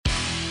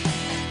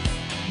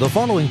The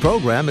following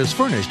program is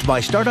furnished by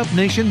Startup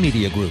Nation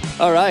Media Group.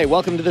 All right,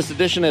 welcome to this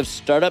edition of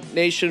Startup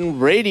Nation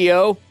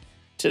Radio.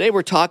 Today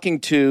we're going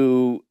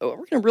to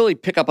really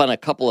pick up on a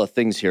couple of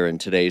things here in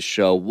today's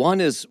show. One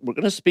is we're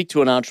going to speak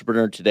to an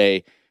entrepreneur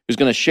today who's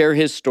going to share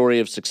his story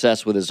of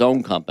success with his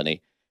own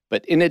company.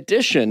 But in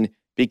addition,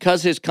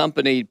 because his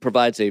company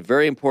provides a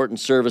very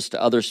important service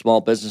to other small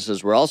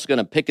businesses, we're also going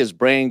to pick his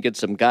brain, get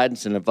some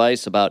guidance and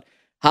advice about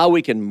how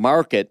we can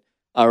market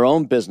our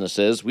own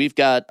businesses. We've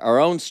got our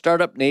own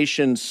Startup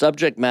Nation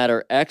subject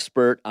matter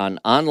expert on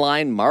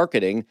online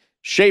marketing,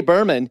 Shay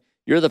Berman.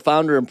 You're the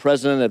founder and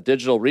president of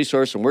Digital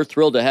Resource, and we're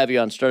thrilled to have you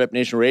on Startup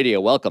Nation Radio.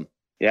 Welcome.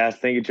 Yes,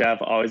 thank you, Jeff.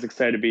 Always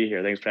excited to be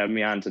here. Thanks for having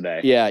me on today.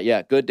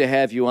 Yeah. Good to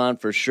have you on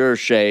for sure,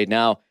 Shay.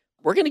 Now,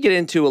 we're going to get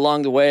into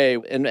along the way,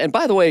 and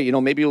by the way,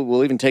 maybe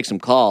we'll even take some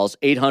calls,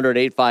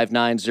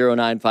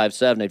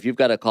 800-859-0957. If you've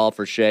got a call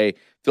for Shay,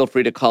 feel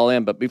free to call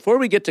in. But before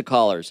we get to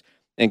callers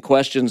and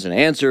questions and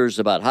answers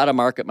about how to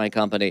market my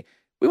company,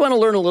 we want to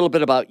learn a little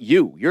bit about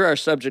you. You're our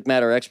subject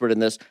matter expert in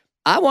this.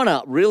 I want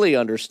to really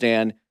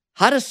understand,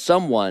 how does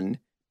someone,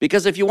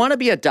 because if you want to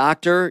be a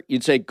doctor,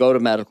 you'd say go to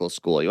medical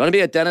school. You want to be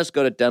a dentist,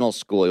 go to dental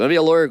school. You want to be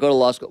a lawyer, go to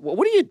law school.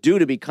 What do you do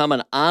to become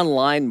an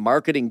online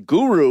marketing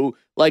guru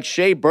like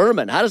Shay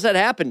Berman? How does that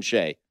happen,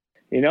 Shay?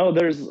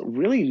 There's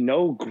really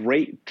no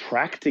great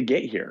track to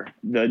get here.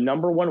 The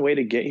number one way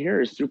to get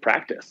here is through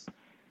practice.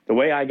 The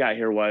way I got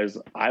here was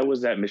I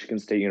was at Michigan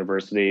State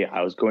University.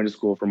 I was going to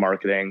school for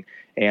marketing,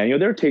 and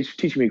they were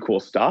teaching me cool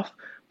stuff,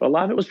 but a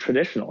lot of it was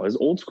traditional. It was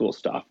old school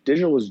stuff.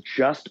 Digital was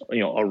just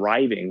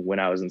arriving when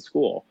I was in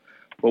school.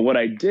 But what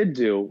I did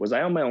do was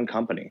I owned my own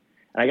company,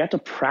 and I got to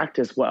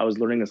practice what I was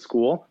learning in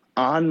school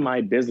on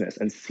my business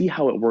and see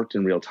how it worked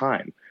in real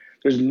time.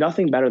 There's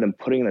nothing better than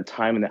putting in the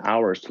time and the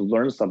hours to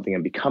learn something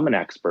and become an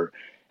expert,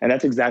 and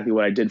that's exactly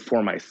what I did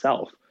for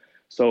myself.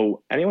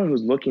 So anyone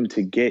who's looking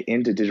to get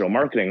into digital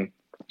marketing,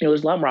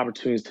 there's a lot more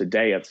opportunities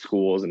today at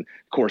schools and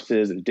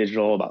courses and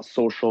digital about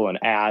social and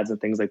ads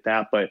and things like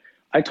that. But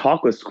I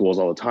talk with schools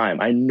all the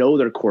time. I know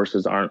their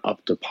courses aren't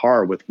up to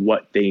par with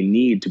what they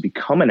need to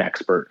become an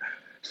expert.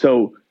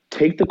 So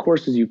take the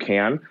courses you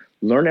can,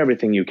 learn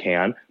everything you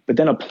can, but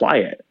then apply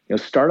it.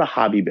 Start a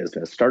hobby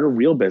business, start a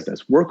real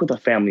business, work with a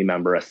family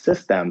member,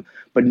 assist them,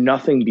 but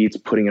nothing beats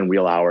putting in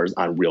real hours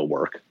on real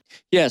work.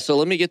 Yeah, so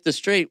let me get this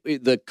straight.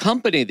 The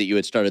company that you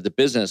had started, the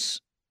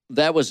business,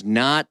 that was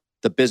not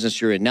the business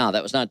you're in now.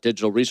 That was not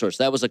Digital Resource.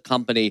 That was a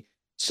company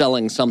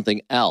selling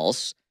something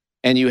else,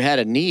 and you had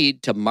a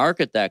need to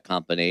market that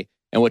company.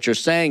 And what you're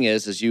saying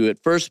is you at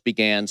first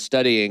began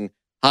studying,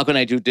 how can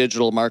I do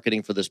digital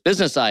marketing for this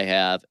business I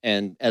have?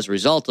 And as a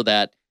result of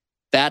that,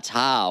 that's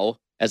how,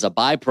 as a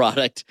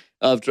byproduct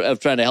of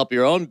trying to help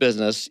your own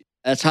business,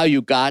 that's how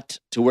you got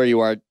to where you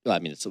are.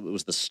 It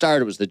was the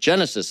start, it was the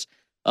genesis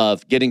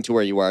of getting to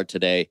where you are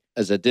today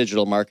as a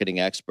digital marketing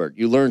expert.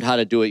 You learned how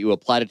to do it. You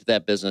applied it to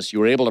that business. You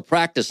were able to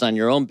practice on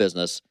your own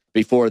business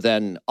before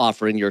then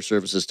offering your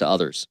services to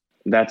others.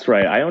 That's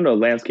right. I owned a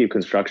landscape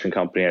construction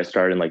company. I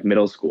started in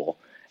middle school,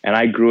 and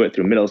I grew it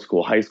through middle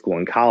school, high school,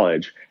 and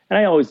college. And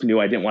I always knew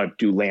I didn't want to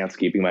do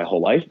landscaping my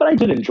whole life, but I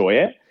did enjoy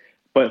it.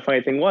 But the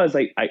funny thing was,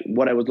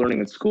 what I was learning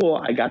in school,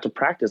 I got to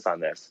practice on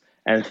this.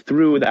 And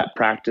through that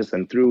practice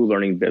and through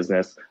learning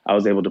business, I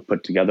was able to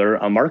put together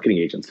a marketing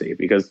agency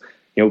because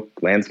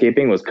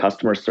landscaping was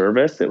customer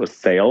service, it was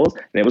sales,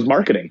 and it was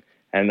marketing.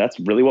 And that's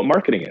really what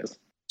marketing is.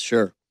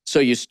 Sure. So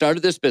you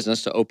started this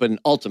business to open,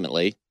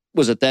 ultimately,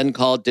 was it then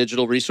called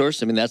Digital Resource?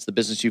 That's the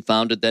business you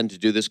founded then to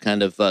do this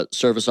kind of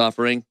service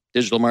offering,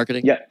 digital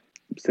marketing? Yeah.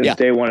 Since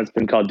day one, it's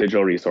been called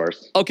Digital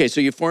Resource. Okay, so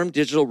you formed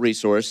Digital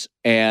Resource,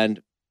 and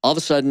all of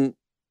a sudden,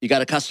 you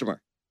got a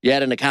customer. You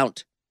had an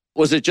account.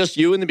 Was it just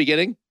you in the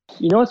beginning?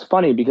 It's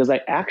funny because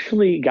I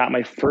actually got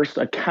my first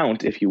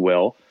account, if you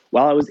will,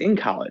 while I was in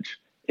college.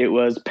 It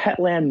was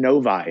Petland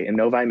Novi in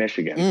Novi,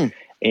 Michigan.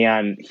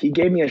 And he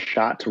gave me a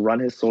shot to run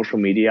his social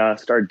media,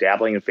 start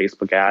dabbling in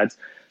Facebook ads.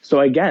 So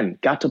again,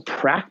 got to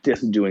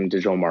practice doing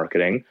digital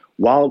marketing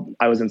while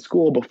I was in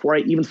school before I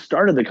even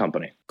started the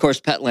company. Of course,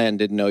 Petland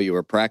didn't know you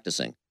were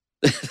practicing.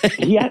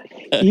 he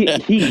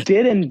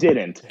did and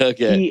didn't.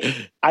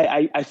 Okay.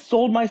 I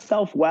sold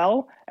myself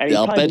well, and he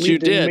probably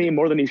believed in me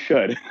more than he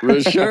should. For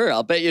sure.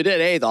 I'll bet you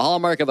did. Hey, the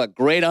hallmark of a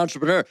great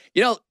entrepreneur.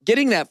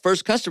 Getting that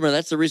first customer,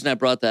 that's the reason I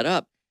brought that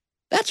up.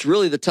 That's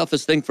really the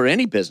toughest thing for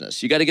any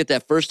business. You got to get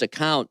that first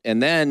account, and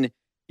then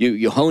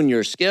you hone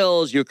your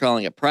skills. You're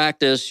calling it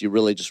practice. You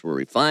really just were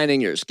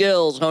refining your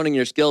skills, honing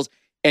your skills,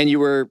 and you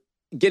were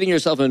getting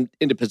yourself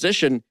into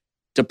position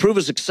to prove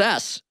a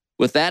success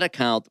with that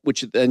account,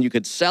 which then you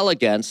could sell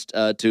against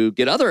to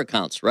get other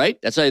accounts, right?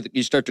 That's how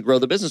you start to grow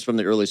the business from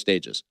the early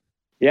stages.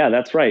 Yeah,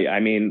 that's right.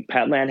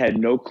 Petland had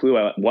no clue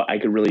what I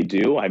could really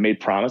do. I made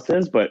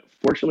promises, but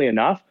fortunately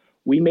enough,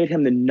 we made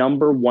him the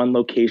number one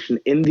location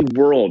in the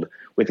world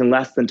within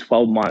less than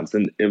 12 months.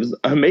 And it was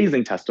an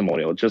amazing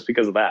testimonial just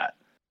because of that.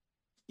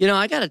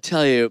 I got to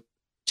tell you,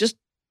 just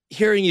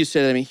hearing you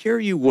say that, here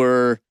you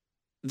were,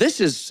 this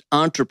is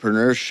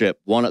entrepreneurship.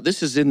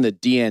 This is in the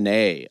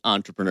DNA,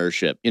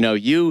 entrepreneurship.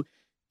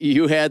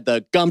 you had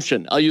the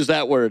gumption, I'll use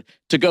that word,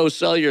 to go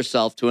sell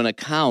yourself to an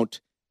account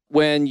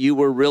when you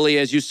were really,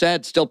 as you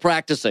said, still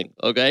practicing,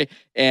 okay?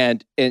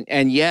 And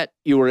yet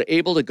you were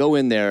able to go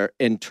in there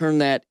and turn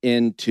that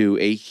into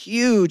a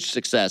huge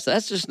success.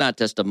 That's just not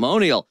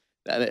testimonial.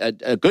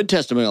 A good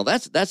testimonial,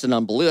 that's an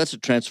unbelievable, that's a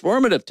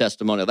transformative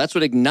testimonial. That's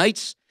what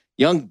ignites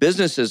young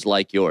businesses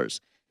like yours.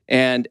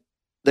 And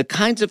the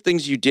kinds of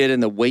things you did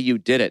and the way you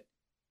did it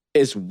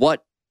is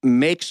what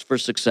makes for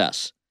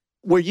success.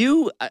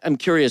 I'm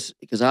curious,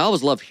 because I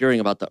always love hearing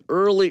about the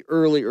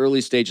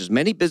early stages.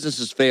 Many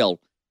businesses fail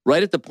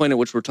right at the point at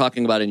which we're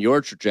talking about in your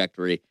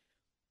trajectory.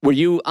 Were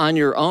you on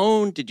your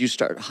own? Did you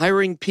start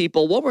hiring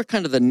people? What were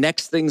kind of the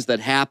next things that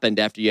happened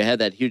after you had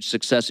that huge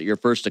success at your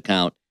first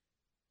account?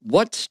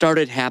 What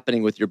started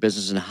happening with your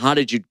business and how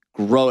did you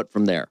grow it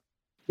from there?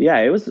 Yeah,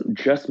 it was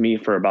just me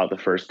for about the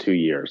first 2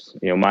 years.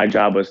 My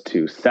job was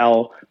to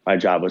sell. My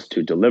job was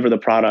to deliver the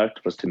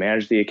product, was to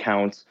manage the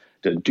accounts,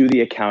 to do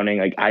the accounting.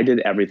 Like, I did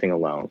everything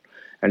alone.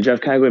 And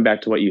Jeff, kind of going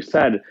back to what you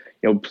said,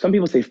 some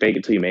people say fake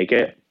it till you make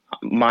it.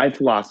 My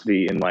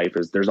philosophy in life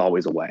is there's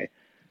always a way.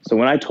 So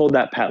when I told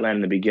that Petland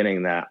in the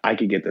beginning that I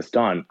could get this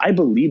done, I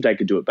believed I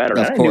could do it better.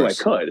 And I knew I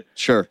could.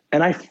 Sure.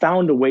 And I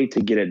found a way to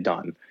get it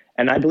done.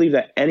 And I believe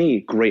that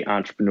any great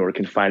entrepreneur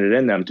can find it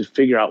in them to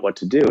figure out what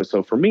to do.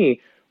 So for me,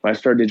 when I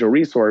started Digital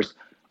Resource,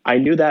 I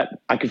knew that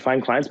I could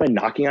find clients by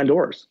knocking on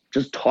doors,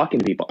 just talking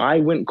to people. I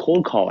went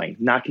cold calling,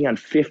 knocking on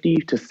 50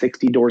 to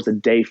 60 doors a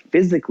day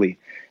physically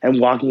and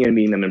walking in and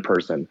meeting them in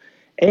person.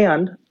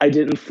 And I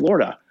did it in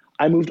Florida.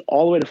 I moved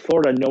all the way to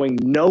Florida knowing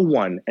no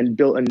one and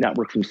built a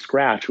network from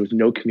scratch with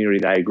no community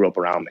that I grew up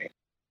around me.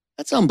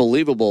 That's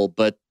unbelievable,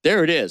 but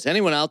there it is.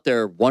 Anyone out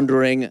there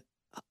wondering,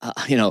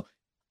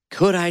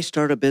 could I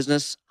start a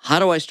business? How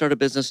do I start a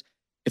business?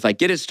 If I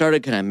get it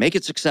started, can I make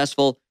it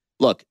successful?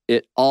 Look,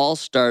 it all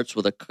starts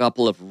with a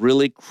couple of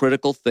really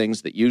critical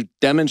things that you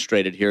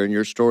demonstrated here in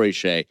your story,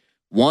 Shay.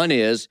 One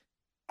is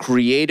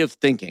creative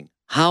thinking.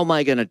 How am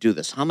I going to do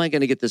this? How am I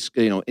going to get this,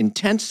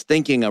 intense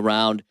thinking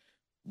around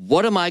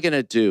what am I going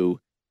to do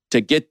to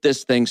get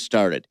this thing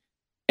started?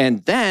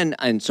 And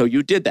so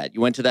you did that.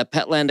 You went to that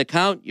Petland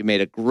account. You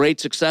made a great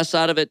success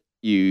out of it.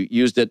 You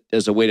used it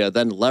as a way to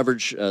then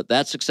leverage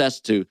that success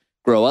to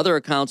grow other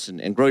accounts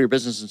and grow your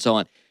business and so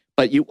on.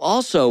 But you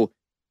also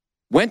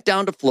went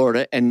down to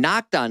Florida and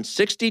knocked on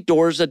 60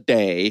 doors a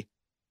day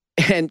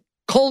and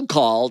cold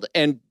called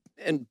and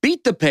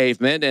beat the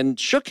pavement and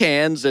shook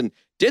hands and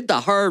did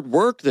the hard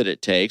work that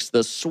it takes,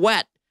 the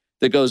sweat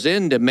that goes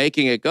into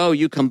making it go.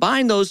 You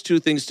combine those two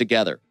things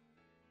together,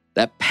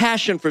 that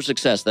passion for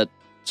success, that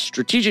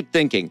strategic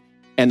thinking,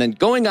 and then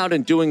going out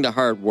and doing the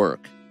hard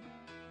work.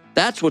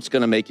 That's what's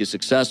going to make you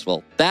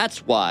successful.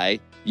 That's why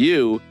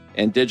you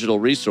and Digital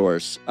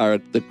Resource are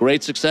the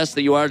great success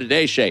that you are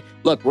today, Shay.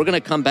 Look, we're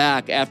going to come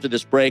back after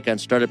this break on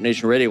Startup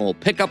Nation Radio, and we'll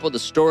pick up with the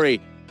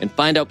story and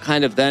find out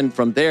kind of then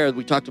from there.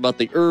 We talked about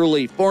the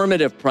early,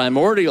 formative,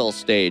 primordial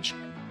stage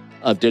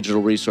of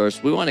Digital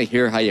Resource. We want to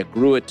hear how you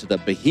grew it to the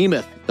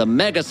behemoth, the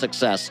mega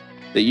success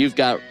that you've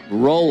got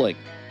rolling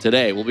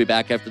today. We'll be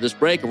back after this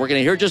break, and we're going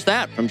to hear just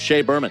that from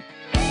Shay Berman.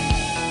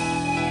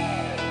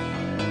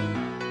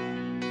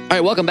 All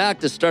right, welcome back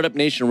to Startup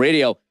Nation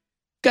Radio.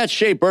 Got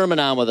Shay Berman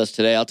on with us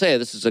today. I'll tell you,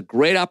 this is a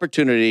great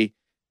opportunity.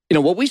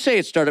 What we say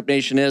at Startup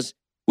Nation is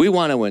we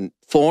want to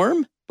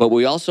inform, but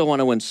we also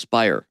want to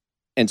inspire.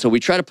 And so we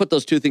try to put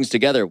those two things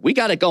together. We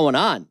got it going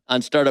on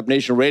Startup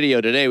Nation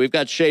Radio today. We've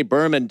got Shay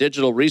Berman,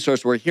 Digital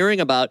Resource. We're hearing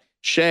about,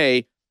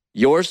 Shay,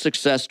 your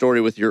success story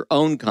with your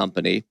own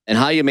company and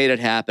how you made it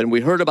happen.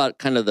 We heard about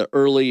kind of the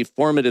early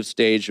formative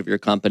stage of your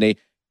company.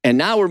 And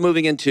now we're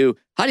moving into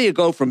how do you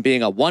go from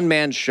being a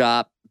one-man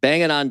shop,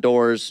 banging on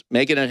doors,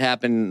 making it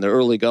happen in the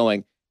early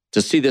going,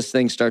 to see this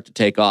thing start to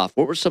take off?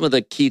 What were some of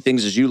the key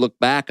things as you look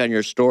back on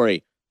your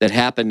story that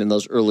happened in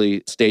those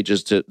early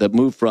stages that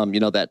moved from,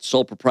 that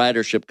sole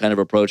proprietorship kind of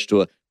approach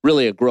to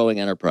a growing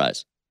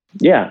enterprise?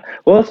 Yeah.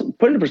 Well, let's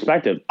put it into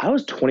perspective. I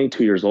was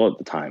 22 years old at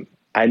the time.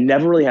 I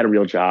never really had a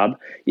real job.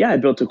 Yeah, I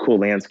built a cool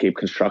landscape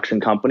construction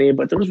company,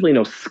 but there was really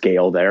no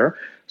scale there.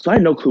 So I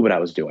had no clue what I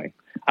was doing.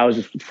 I was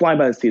just flying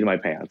by the seat of my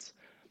pants.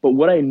 But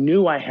what I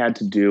knew I had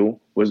to do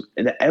was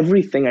that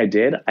everything I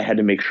did, I had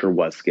to make sure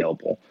was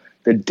scalable.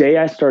 The day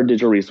I started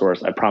Digital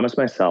Resource, I promised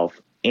myself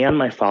and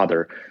my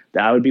father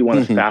that I would be one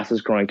of the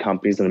fastest growing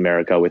companies in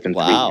America within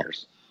 3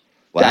 years.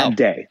 Wow. That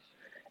day.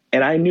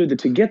 And I knew that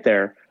to get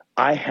there,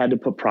 I had to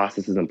put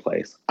processes in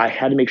place. I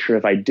had to make sure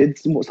if I did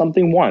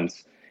something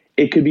once,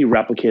 it could be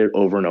replicated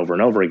over and over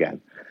and over again.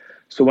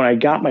 So when I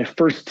got my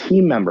first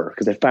team member,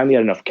 because I finally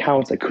had enough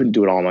counts, I couldn't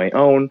do it all on my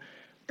own.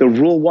 The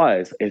rule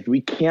was, if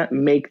we can't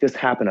make this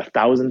happen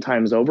 1,000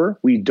 times over,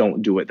 we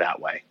don't do it that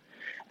way.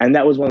 And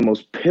that was one of the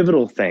most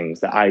pivotal things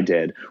that I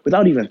did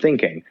without even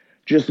thinking,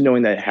 just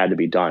knowing that it had to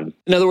be done.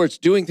 In other words,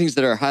 doing things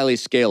that are highly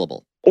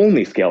scalable.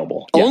 Only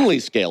scalable. Only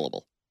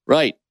scalable.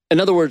 Right. In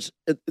other words,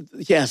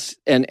 yes.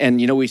 And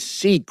we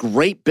see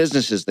great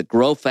businesses that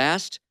grow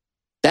fast.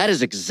 That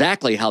is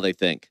exactly how they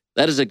think.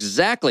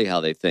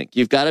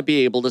 You've got to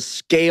be able to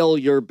scale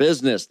your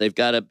business. They've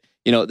got to,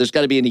 there's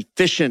got to be an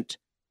efficient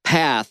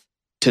path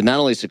to not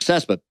only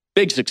success, but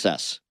big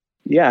success?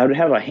 Yeah, I would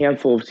have a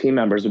handful of team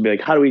members would be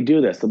like, how do we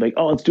do this? They'll be like,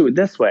 oh, let's do it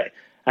this way.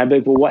 I'd be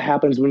like, well, what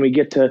happens when we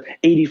get to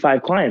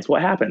 85 clients?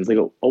 What happens? They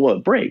go, oh, well,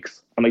 it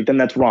breaks. I'm like, then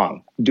that's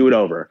wrong. Do it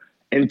over.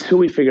 Until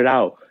we figured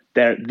out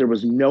that there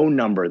was no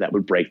number that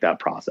would break that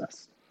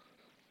process.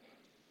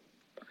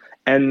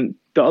 And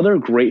the other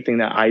great thing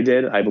that I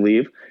did, I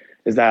believe,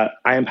 is that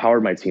I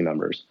empowered my team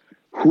members.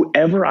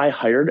 Whoever I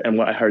hired and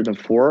what I hired them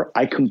for,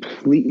 I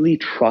completely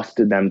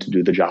trusted them to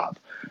do the job.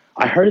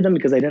 I hired them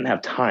because I didn't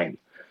have time.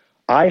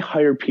 I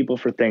hired people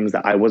for things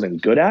that I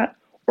wasn't good at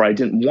or I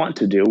didn't want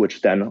to do,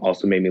 which then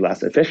also made me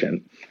less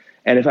efficient.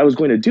 And if I was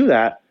going to do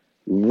that,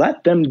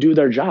 let them do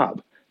their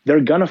job.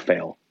 They're going to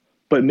fail,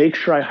 but make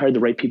sure I hired the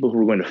right people who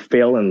were going to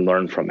fail and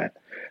learn from it.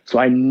 So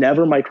I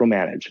never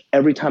micromanage.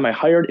 Every time I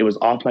hired, it was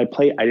off my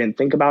plate. I didn't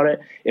think about it.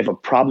 If a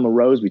problem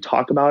arose, we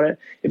talk about it.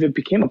 If it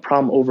became a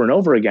problem over and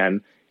over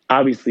again,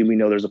 obviously we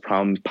know there's a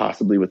problem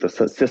possibly with the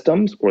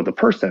systems or the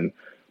person,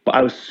 but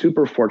I was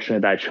super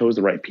fortunate that I chose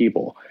the right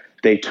people.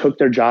 They took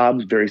their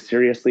job very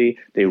seriously.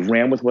 They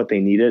ran with what they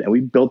needed, and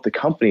we built the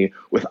company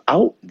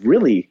without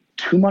really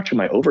too much of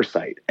my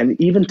oversight. And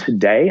even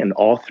today and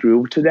all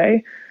through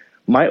today,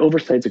 my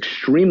oversight is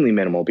extremely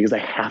minimal because I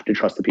have to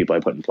trust the people I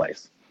put in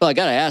place. Well, I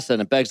got to ask,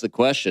 and it begs the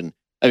question.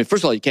 I mean,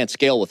 first of all, you can't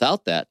scale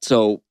without that.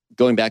 So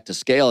going back to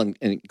scale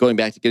and going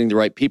back to getting the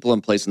right people in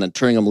place and then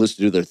turning them loose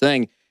to do their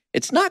thing,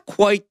 it's not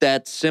quite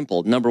that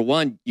simple. Number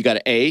one, you got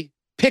to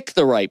pick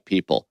the right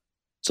people.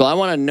 So I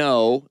want to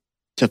know,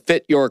 to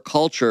fit your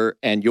culture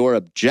and your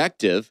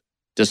objective,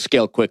 to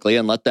scale quickly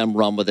and let them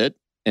run with it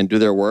and do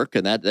their work.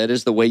 And that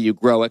is the way you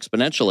grow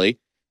exponentially.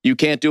 You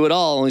can't do it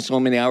all, only so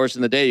many hours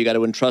in the day. You got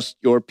to entrust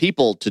your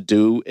people to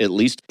do at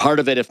least part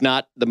of it, if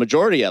not the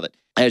majority of it,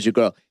 as you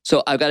grow.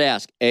 So I've got to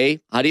ask, A,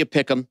 how do you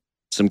pick them?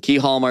 Some key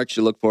hallmarks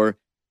you look for.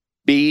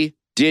 B,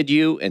 did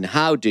you and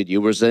how did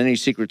you? Was there any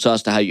secret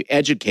sauce to how you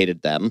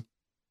educated them?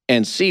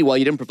 And C, while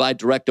you didn't provide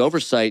direct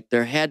oversight,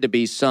 there had to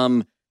be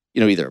some,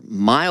 either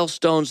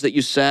milestones that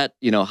you set.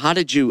 How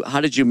did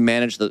you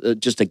manage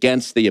just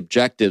against the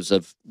objectives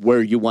of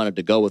where you wanted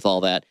to go with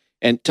all that,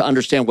 and to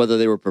understand whether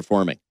they were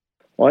performing?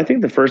 Well, I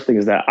think the first thing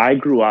is that I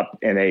grew up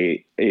in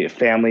a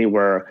family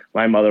where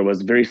my mother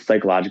was very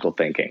psychological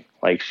thinking.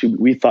 Like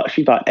she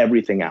thought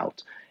everything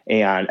out,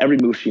 and every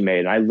move she made,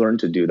 and I learned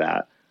to do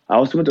that. I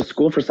also went to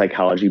school for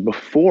psychology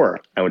before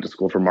I went to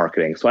school for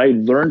marketing. So I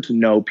learned to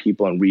know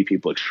people and read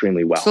people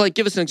extremely well. So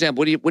give us an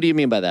example. What do you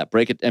mean by that?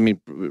 Break it. I mean,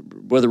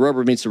 where the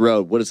rubber meets the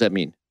road, what does that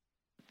mean?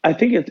 I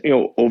think it's,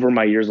 over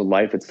my years of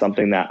life, it's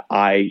something that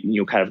I,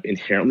 kind of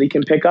inherently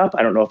can pick up.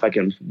 I don't know if I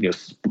can,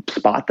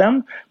 spot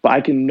them, but I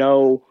can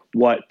know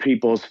what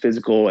people's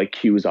physical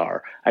cues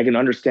are. I can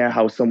understand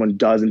how someone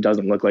does and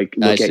doesn't look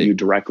at you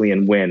directly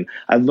and win.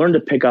 I've learned to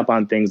pick up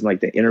on things like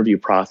the interview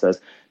process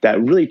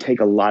that really take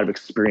a lot of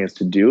experience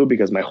to do,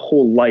 because my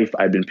whole life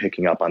I've been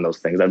picking up on those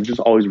things. I'm just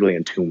always really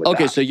in tune with that.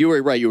 Okay, so you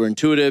were right. You were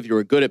intuitive. You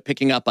were good at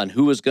picking up on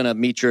who was going to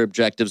meet your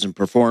objectives and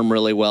perform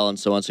really well and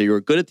so on. So you were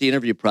good at the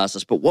interview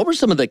process. But what were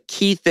some of the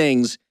key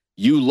things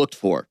you looked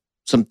for?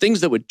 Some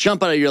things that would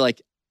jump out of you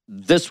like,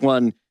 this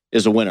one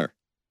is a winner.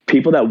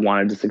 People that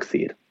wanted to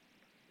succeed.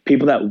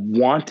 People that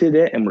wanted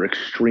it and were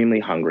extremely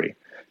hungry.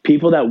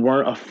 People that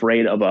weren't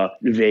afraid of a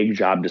vague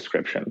job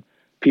description.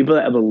 People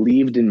that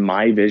believed in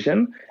my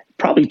vision,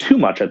 probably too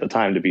much at the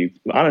time, to be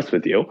honest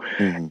with you.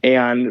 Mm-hmm.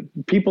 And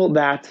people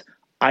that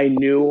I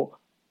knew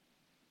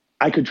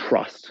I could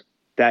trust.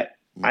 That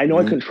I know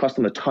I couldn't trust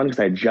them a ton because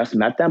I had just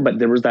met them, but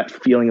there was that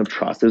feeling of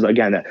trust. There's,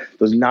 again,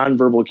 those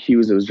nonverbal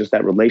cues. It was just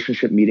that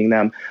relationship, meeting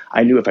them.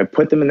 I knew if I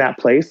put them in that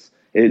place,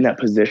 in that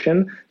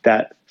position,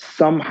 that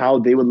somehow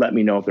they would let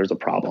me know if there's a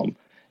problem.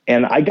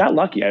 And I got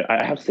lucky.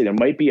 I have to say, there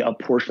might be a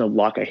portion of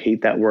luck. I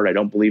hate that word. I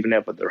don't believe in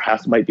it, but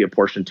might be a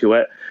portion to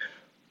it.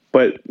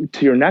 But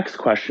to your next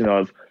question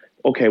of,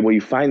 okay, well,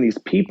 you find these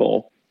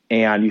people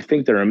and you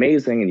think they're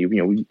amazing, and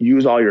you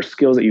use all your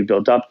skills that you've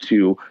built up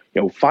to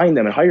find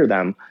them and hire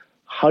them.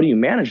 How do you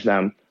manage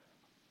them?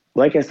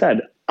 Like I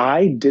said,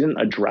 I didn't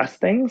address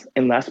things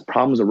unless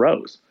problems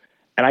arose.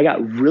 And I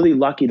got really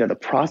lucky that the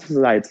processes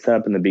I had set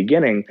up in the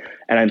beginning,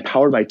 and I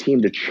empowered my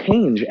team to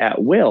change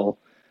at will.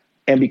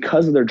 And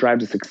because of their drive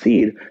to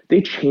succeed,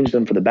 they changed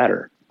them for the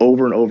better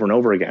over and over and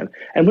over again.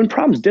 And when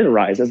problems did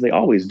arise, as they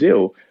always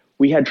do,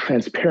 we had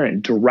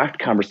transparent, direct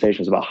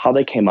conversations about how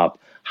they came up,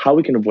 how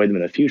we can avoid them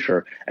in the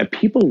future. And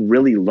people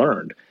really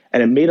learned.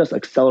 And it made us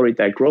accelerate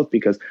that growth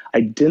because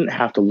I didn't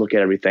have to look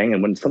at everything.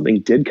 And when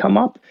something did come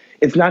up,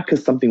 it's not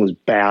because something was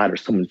bad or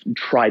someone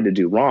tried to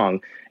do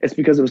wrong. It's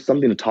because it was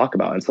something to talk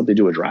about and something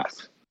to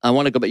address. I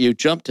want to go back. You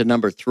jumped to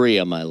number 3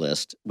 on my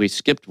list. We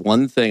skipped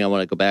one thing I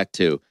want to go back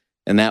to,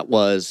 and that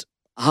was,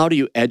 how do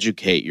you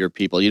educate your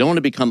people? You don't want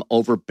to become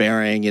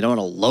overbearing. You don't want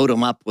to load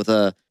them up with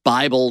a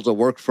Bible to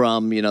work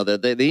from.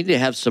 They need to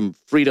have some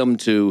freedom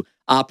to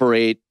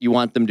operate. You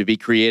want them to be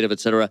creative,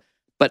 et cetera.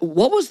 But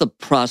what was the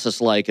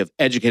process like of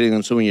educating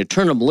them so when you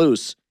turn them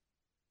loose,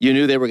 you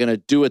knew they were going to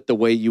do it the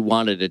way you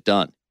wanted it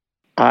done?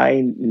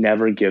 I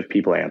never give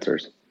people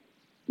answers.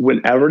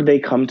 Whenever they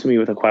come to me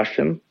with a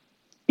question,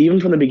 even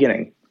from the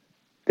beginning,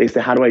 They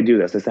say, how do I do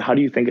this? I say, how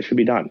do you think it should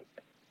be done?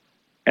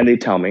 And they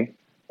tell me.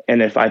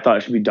 And if I thought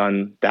it should be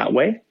done that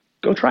way,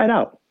 go try it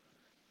out.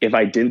 If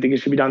I didn't think it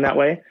should be done that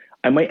way,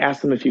 I might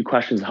ask them a few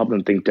questions to help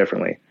them think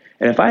differently.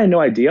 And if I had no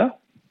idea,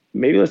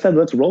 maybe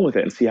let's roll with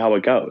it and see how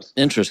it goes.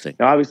 Interesting.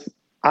 Now,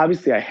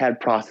 obviously I had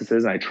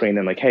processes and I trained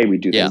them like, hey, we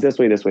do things this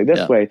way, this way,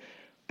 this way.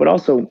 But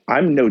also,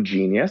 I'm no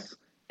genius.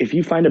 If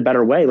you find a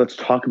better way, let's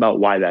talk about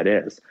why that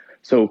is.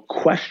 So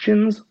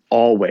questions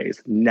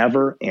always,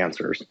 never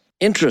answers.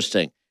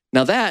 Interesting.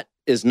 Now that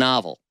is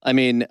novel.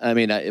 Maybe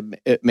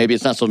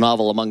it's not so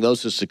novel among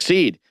those who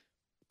succeed,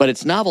 but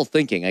it's novel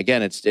thinking.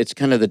 Again, it's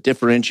kind of the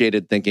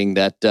differentiated thinking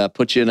that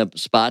puts you in a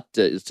spot.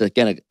 It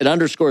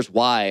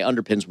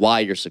underpins why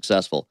you're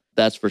successful.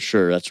 That's for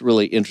sure. That's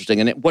really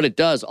interesting. And what it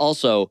does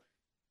also,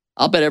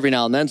 I'll bet every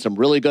now and then some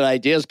really good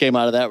ideas came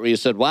out of that where you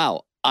said,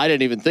 wow, I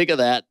didn't even think of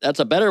that. That's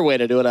a better way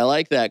to do it. I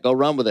like that. Go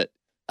run with it.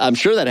 I'm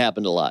sure that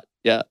happened a lot.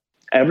 Yeah.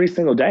 Every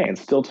single day and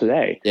still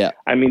today. Yeah.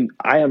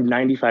 I have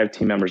 95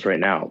 team members right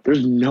now.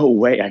 There's no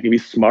way I can be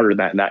smarter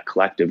than that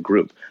collective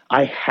group.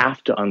 I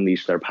have to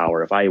unleash their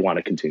power if I want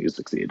to continue to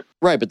succeed.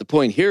 Right. But the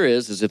point here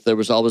is if there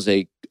was always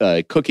a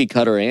cookie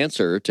cutter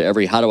answer to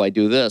every, how do I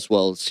do this?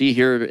 Well, see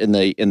here in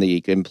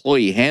the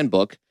employee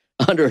handbook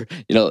under,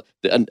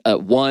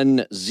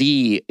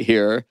 1Z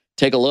here,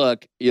 take a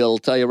look. It'll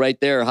tell you right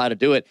there how to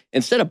do it.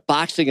 Instead of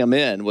boxing them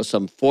in with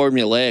some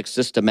formulaic,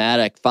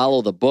 systematic,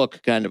 follow the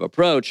book kind of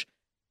approach,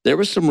 there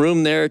was some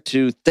room there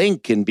to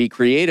think and be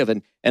creative.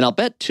 And I'll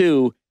bet,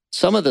 too,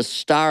 some of the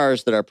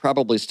stars that are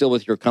probably still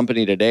with your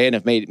company today and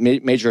have made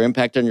major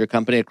impact on your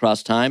company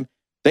across time,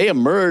 they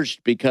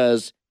emerged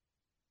because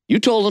you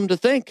told them to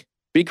think,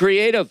 be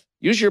creative,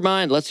 use your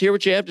mind. Let's hear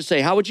what you have to say.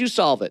 How would you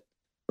solve it?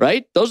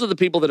 Right? Those are the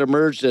people that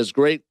emerged as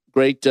great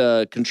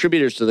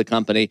contributors to the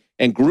company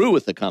and grew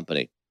with the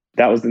company.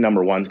 That was the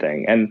number one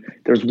thing. And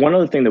there's one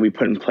other thing that we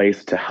put in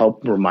place to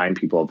help remind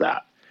people of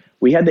that.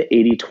 We had the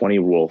 80-20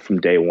 rule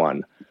from day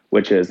one,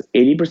 which is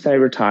 80% of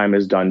your time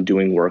is done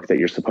doing work that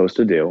you're supposed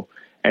to do,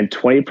 and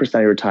 20%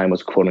 of your time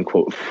was quote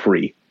unquote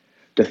free,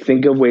 to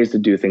think of ways to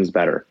do things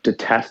better, to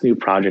test new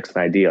projects and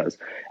ideas.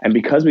 And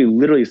because we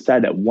literally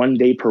said that 1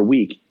 day per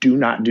week, do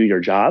not do your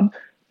job,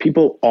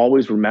 people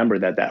always remember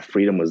that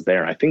freedom was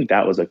there. I think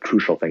that was a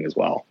crucial thing as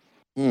well.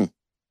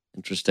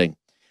 Interesting.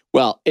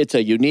 Well, it's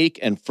a unique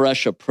and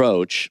fresh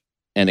approach.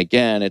 And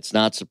again, it's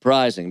not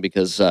surprising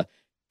because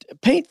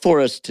paint for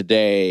us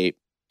today,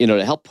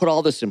 to help put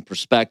all this in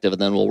perspective,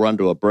 and then we'll run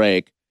to a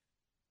break.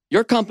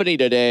 Your company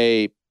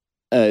today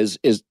is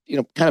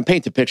kind of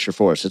paint the picture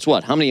for us. It's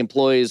what? How many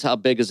employees? How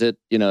big is it?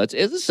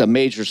 It's a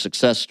major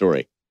success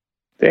story.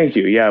 Thank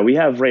you. Yeah, we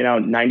have right now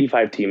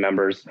 95 team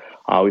members.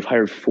 We've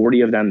hired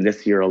 40 of them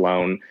this year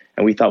alone,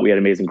 and we thought we had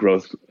amazing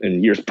growth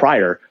in years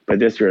prior, but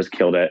this year has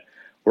killed it.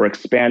 We're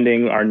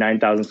expanding our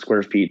 9,000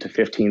 square feet to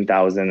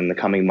 15,000 in the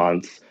coming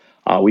months.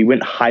 We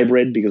went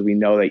hybrid because we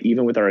know that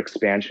even with our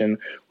expansion,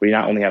 we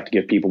not only have to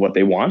give people what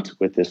they want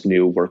with this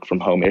new work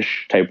from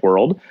home-ish type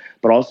world,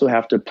 but also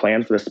have to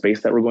plan for the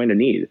space that we're going to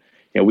need.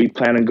 We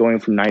plan on going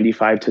from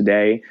 95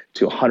 today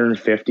to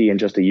 150 in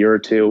just a year or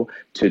two,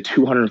 to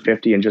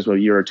 250 in just a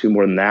year or two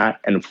more than that,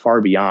 and far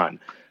beyond.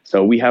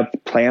 So we have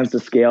plans to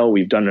scale.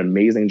 We've done an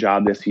amazing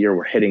job this year.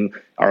 We're hitting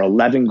our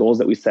 11 goals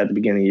that we set at the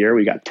beginning of the year.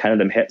 We got 10 of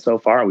them hit so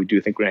far. We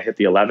do think we're going to hit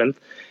the 11th.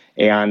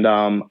 And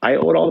I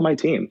owe it all to my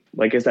team.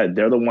 Like I said,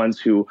 they're the ones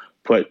who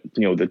put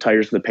the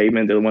tires to the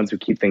pavement. They're the ones who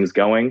keep things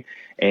going.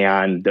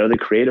 And they're the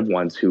creative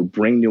ones who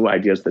bring new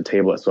ideas to the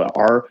table so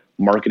our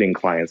marketing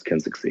clients can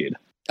succeed.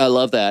 I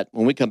love that.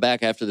 When we come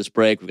back after this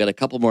break, we've got a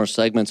couple more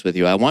segments with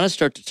you. I want to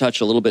start to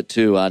touch a little bit,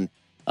 too, on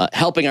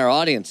helping our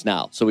audience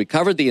now. So we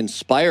covered the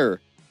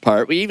inspire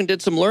part. We even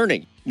did some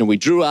learning. We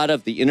drew out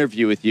of the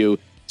interview with you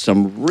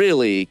some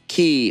really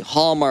key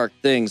hallmark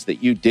things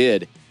that you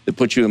did that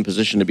put you in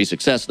position to be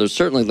successful. There's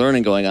certainly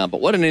learning going on,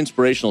 but what an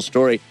inspirational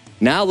story.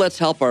 Now let's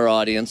help our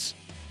audience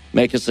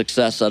make a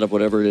success out of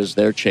whatever it is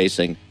they're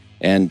chasing.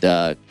 And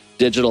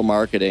digital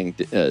marketing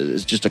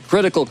is just a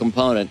critical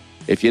component.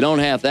 If you don't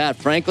have that,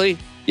 frankly,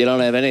 you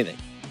don't have anything.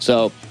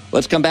 So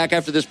let's come back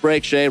after this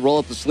break, Shay. Roll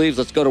up the sleeves.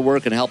 Let's go to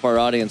work and help our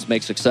audience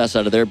make success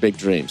out of their big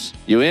dreams.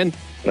 You in?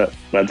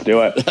 Let's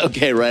do it.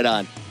 Okay, right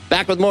on.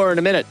 Back with more in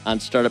a minute on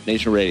Startup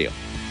Nation Radio.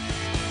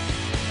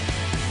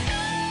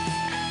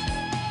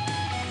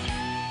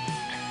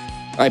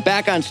 All right,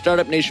 back on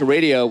Startup Nation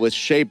Radio with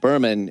Shay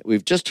Berman.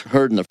 We've just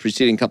heard in the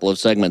preceding couple of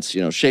segments,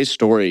 Shay's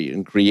story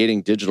in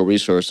creating Digital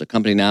Resource, a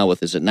company now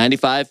with, is it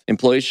 95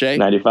 employees, Shay?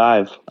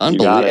 95.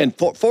 Unbelievable.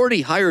 And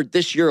 40 hired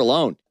this year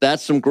alone.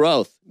 That's some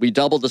growth. We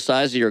doubled the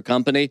size of your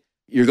company.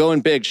 You're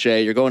going big,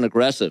 Shay. You're going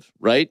aggressive,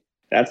 right?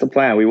 That's the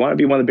plan. We want to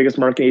be one of the biggest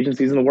marketing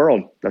agencies in the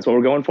world. That's what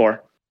we're going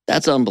for.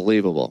 That's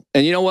unbelievable.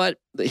 And you know what?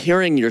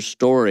 Hearing your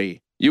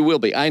story, you will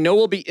be. I know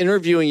we'll be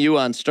interviewing you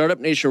on Startup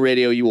Nation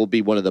Radio. You will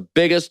be one of the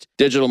biggest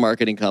digital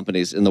marketing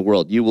companies in the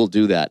world. You will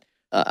do that.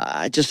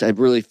 I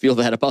really feel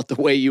that about the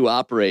way you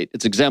operate.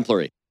 It's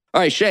exemplary.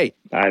 All right, Shay.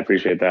 I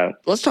appreciate that.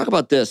 Let's talk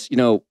about this.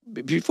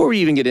 Before we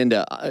even get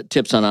into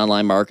tips on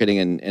online marketing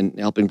and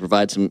helping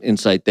provide some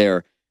insight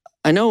there,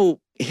 I know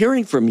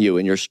hearing from you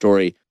in your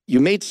story, you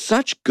made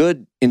such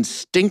good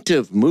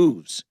instinctive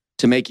moves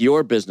to make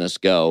your business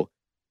go.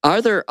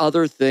 Are there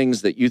other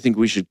things that you think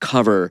we should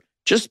cover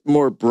just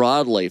more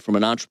broadly from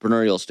an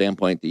entrepreneurial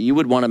standpoint that you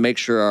would want to make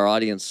sure our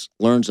audience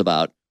learns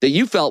about that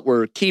you felt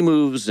were key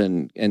moves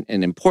and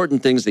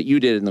important things that you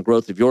did in the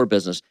growth of your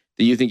business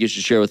that you think you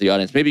should share with the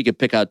audience? Maybe you could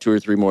pick out 2 or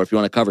 3 more if you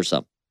want to cover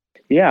some.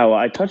 Yeah, well,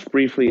 I touched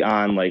briefly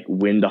on like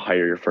when to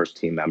hire your first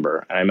team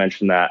member. And I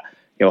mentioned that,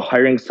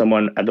 hiring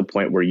someone at the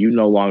point where you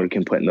no longer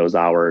can put in those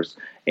hours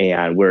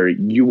and where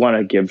you want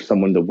to give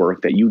someone the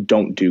work that you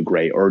don't do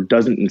great or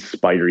doesn't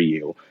inspire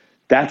you.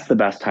 That's the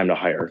best time to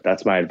hire.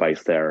 That's my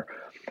advice there.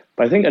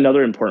 But I think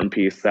another important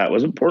piece that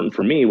was important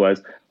for me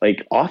was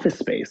like office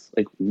space.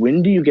 Like,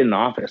 when do you get an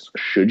office?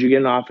 Should you get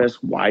an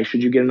office? Why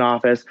should you get an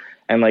office?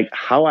 And like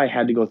how I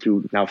had to go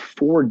through now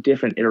 4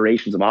 different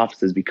iterations of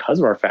offices because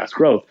of our fast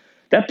growth.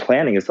 That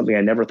planning is something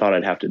I never thought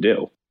I'd have to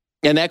do.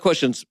 And that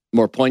question's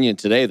more poignant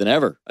today than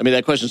ever. I mean,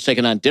 that question's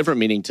taken on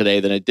different meaning today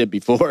than it did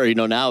before.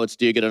 Now it's,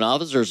 do you get an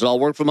office or does it all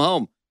work from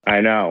home?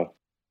 I know.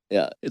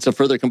 Yeah, it's a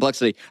further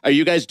complexity. Are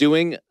you guys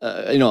doing,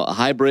 a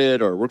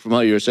hybrid or work from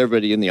home? Or is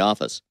everybody in the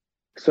office?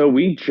 So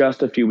we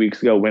just a few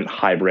weeks ago went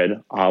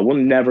hybrid. We'll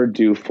never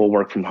do full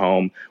work from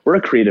home. We're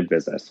a creative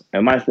business.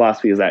 And my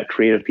philosophy is that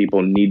creative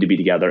people need to be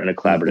together in a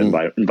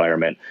collaborative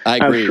environment. I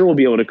agree. I'm sure we'll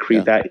be able to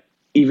create that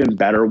even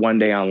better one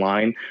day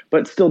online,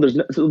 but still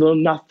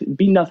there'll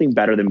be nothing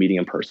better than meeting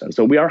in person.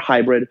 So we are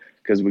hybrid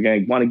because we're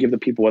going to want to give the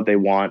people what they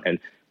want, and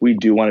we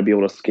do want to be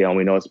able to scale, and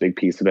we know it's a big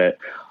piece of it.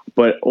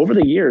 But over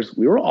the years,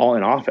 we were all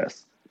in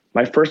office.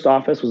 My first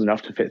office was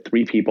enough to fit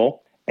 3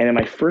 people. And in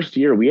my first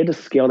year, we had to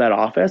scale that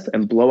office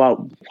and blow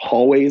out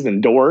hallways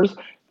and doors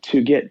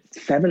to get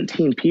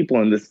 17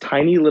 people in this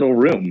tiny little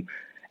room.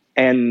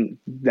 And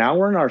now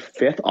we're in our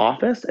 5th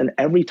office, and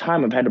every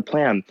time I've had to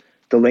plan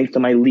the length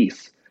of my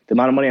lease, the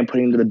amount of money I'm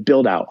putting into the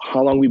build out,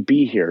 how long we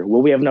be here,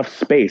 will we have enough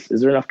space,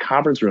 is there enough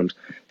conference rooms,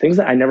 things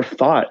that I never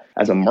thought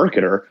as a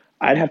marketer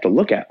I'd have to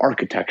look at,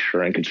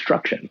 architecture and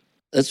construction.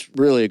 That's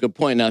really a good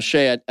point. Now,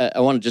 Shay, I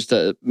want to just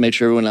make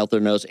sure everyone out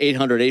there knows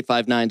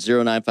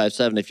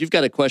 800-859-0957. If you've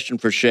got a question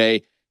for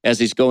Shay as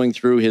he's going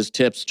through his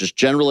tips, just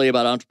generally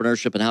about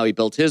entrepreneurship and how he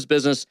built his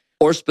business,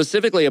 or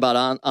specifically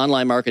about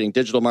online marketing,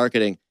 digital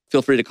marketing,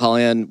 feel free to call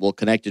in. We'll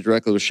connect you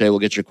directly with Shay. We'll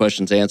get your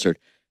questions answered.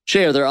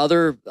 Shay, are there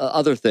other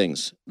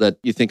things that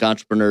you think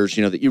entrepreneurs,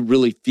 that you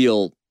really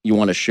feel you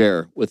want to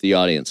share with the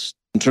audience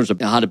in terms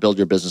of how to build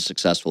your business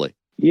successfully?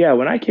 Yeah,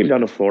 when I came down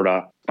to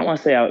Florida, I want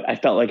to say I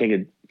felt like I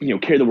could,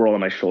 carry the world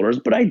on my shoulders,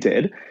 but I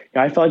did.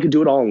 I felt I could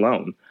do it all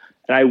alone.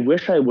 And I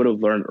wish I would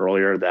have learned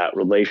earlier that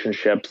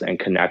relationships and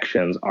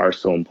connections are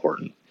so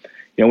important.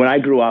 When I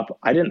grew up,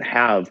 I didn't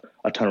have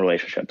a ton of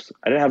relationships.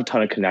 I didn't have a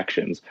ton of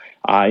connections.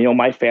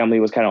 My family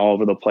was kind of all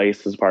over the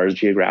place as far as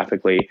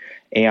geographically,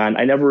 and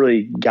I never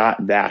really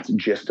got that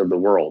gist of the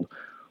world.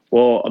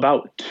 Well,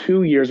 about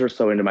 2 years or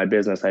so into my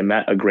business, I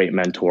met a great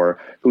mentor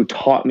who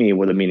taught me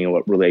what the meaning of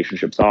what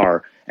relationships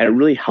are, and it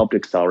really helped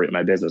accelerate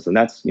my business. And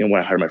that's, when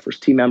I hired my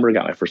first team member,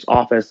 got my first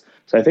office.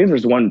 So I think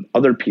there's one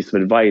other piece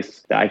of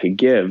advice that I could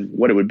give.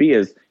 What it would be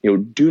is,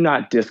 do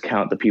not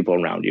discount the people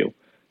around you.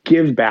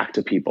 Give back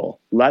to people.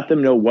 Let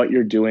them know what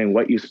you're doing,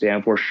 what you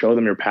stand for, show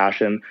them your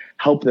passion,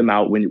 help them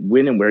out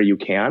when and where you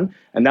can,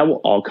 and that will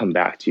all come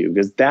back to you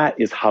because that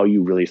is how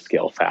you really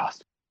scale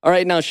fast. All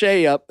right, now,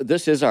 Shay,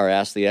 this is our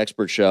Ask the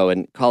Expert show,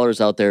 and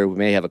callers out there who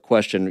may have a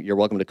question, you're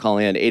welcome to call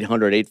in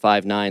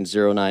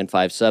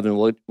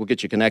 800-859-0957. We'll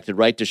get you connected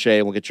right to Shay,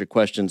 and we'll get your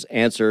questions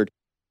answered.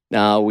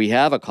 Now, we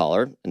have a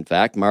caller, in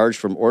fact, Marge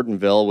from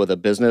Ortonville with a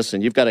business,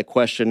 and you've got a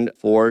question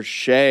for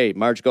Shay.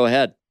 Marge, go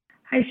ahead.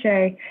 Hi,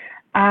 Shay.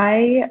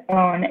 I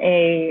own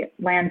a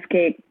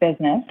landscape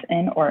business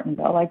in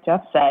Ortonville, like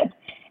Jeff said,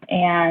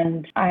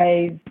 and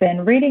I've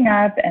been reading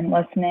up and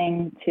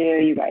listening to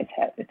you guys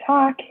have to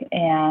talk,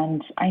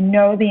 and I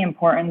know the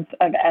importance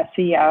of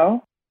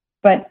SEO,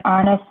 but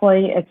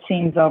honestly, it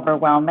seems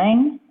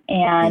overwhelming.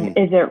 And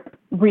is it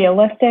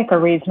realistic or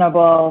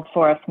reasonable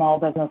for a small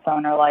business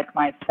owner like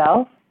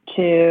myself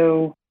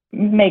to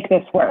make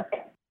this work?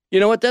 You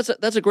know what? That's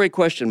a great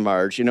question,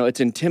 Marge. It's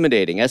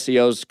intimidating.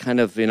 SEO's kind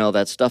of,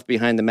 that stuff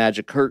behind the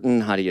magic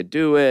curtain. How do you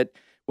do it?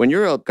 When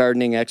you're a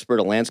gardening expert,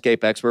 a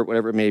landscape expert,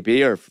 whatever it may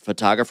be, or a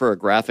photographer, a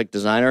graphic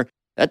designer,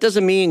 that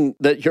doesn't mean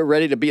that you're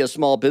ready to be a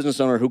small business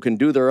owner who can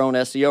do their own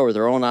SEO or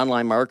their own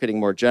online marketing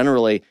more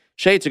generally.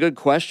 Shay, it's a good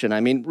question. I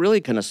mean,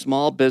 really, can a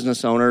small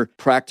business owner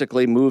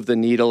practically move the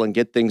needle and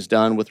get things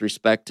done with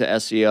respect to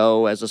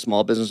SEO as a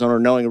small business owner,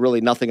 knowing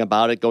really nothing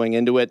about it, going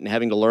into it and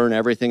having to learn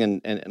everything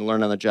and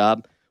learn on the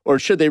job? Or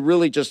should they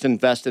really just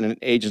invest in an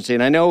agency?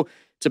 And I know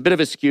it's a bit of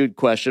a skewed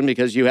question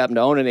because you happen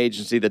to own an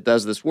agency that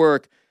does this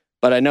work,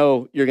 but I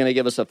know you're going to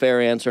give us a fair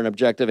answer, an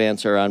objective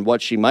answer on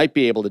what she might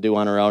be able to do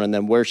on her own and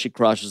then where she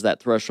crosses that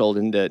threshold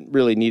into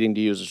really needing to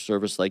use a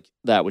service like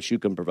that, which you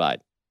can provide.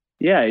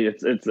 Yeah,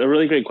 it's a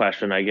really great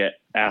question. I get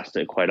asked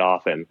it quite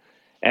often.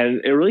 And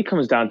it really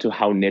comes down to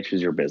how niche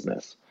is your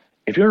business.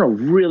 If you're in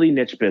a really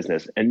niche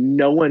business and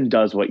no one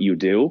does what you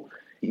do,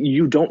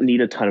 you don't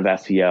need a ton of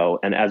SEO.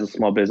 And as a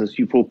small business,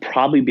 you will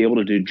probably be able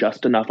to do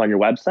just enough on your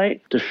website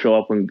to show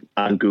up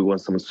on Google when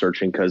someone's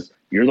searching, because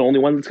you're the only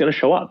one that's going to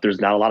show up. There's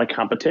not a lot of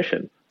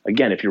competition.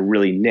 Again, if you're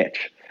really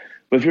niche.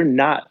 But if you're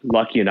not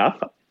lucky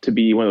enough to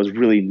be one of those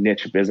really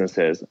niche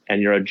businesses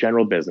and you're a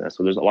general business,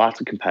 so there's lots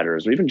of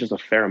competitors or even just a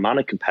fair amount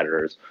of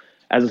competitors,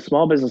 as a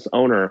small business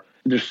owner,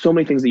 there's so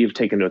many things that you've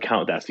taken into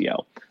account with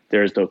SEO.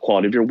 There's the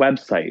quality of your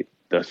website,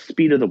 the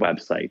speed of the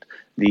website,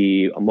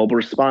 the mobile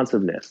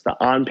responsiveness, the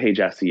on-page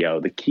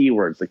SEO, the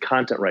keywords, the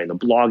content writing, the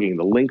blogging,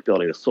 the link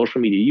building, the social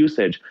media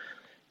usage.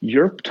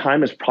 Your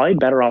time is probably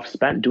better off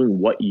spent doing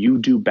what you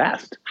do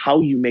best, how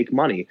you make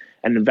money,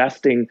 and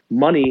investing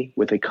money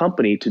with a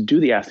company to do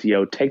the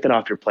SEO, take that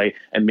off your plate,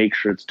 and make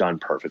sure it's done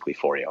perfectly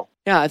for you.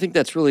 Yeah, I think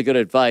that's really good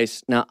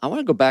advice. Now, I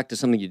want to go back to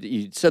something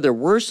you said. There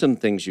were some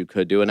things you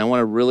could do, and I want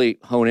to really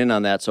hone in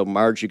on that. So,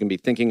 Marge, you can be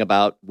thinking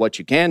about what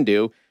you can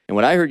do. And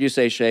what I heard you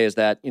say, Shay, is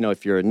that,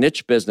 if you're a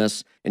niche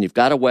business and you've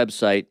got a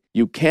website,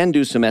 you can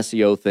do some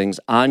SEO things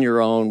on your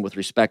own with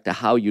respect to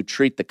how you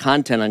treat the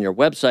content on your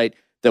website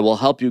that will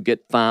help you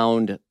get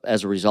found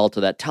as a result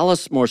of that. Tell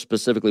us more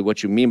specifically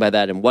what you mean by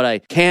that and what I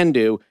can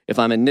do if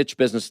I'm a niche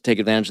business to take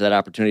advantage of that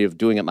opportunity of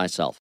doing it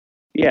myself.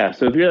 Yeah,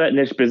 so if you're that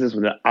niche business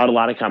without a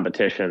lot of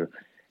competition,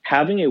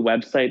 having a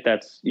website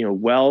that's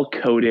well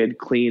coded,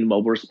 clean,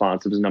 mobile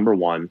responsive is number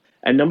one.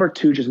 And number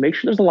two, just make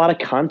sure there's a lot of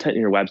content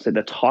in your website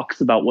that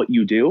talks about what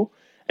you do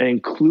and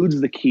includes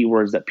the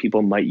keywords that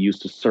people might use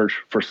to search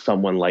for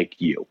someone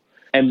like you.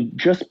 And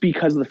just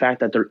because of the fact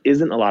that there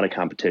isn't a lot of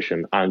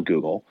competition on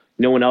Google,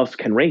 no one else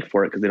can rank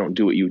for it because they don't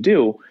do what you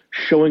do,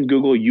 showing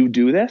Google you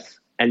do this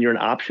and you're an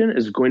option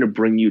is going to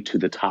bring you to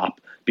the top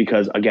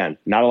because, again,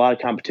 not a lot of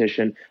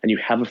competition and you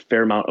have a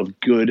fair amount of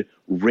good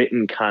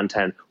written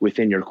content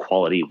within your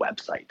quality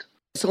website.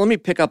 So let me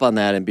pick up on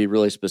that and be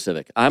really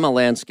specific. I'm a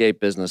landscape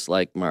business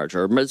like Marge,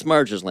 or it's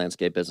Marge's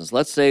landscape business.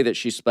 Let's say that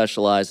she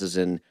specializes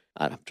in,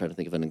 I'm trying to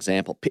think of an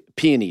example,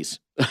 peonies.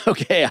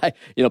 Okay,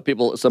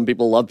 some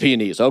people love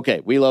peonies.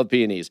 Okay, we love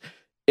peonies.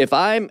 If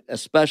I'm a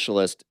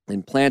specialist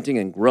in planting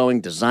and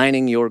growing,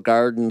 designing your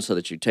garden so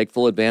that you take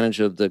full advantage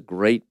of the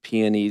great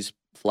peonies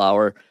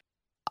flower,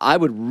 I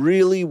would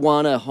really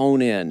want to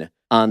hone in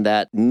on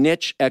that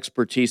niche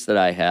expertise that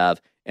I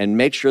have and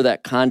make sure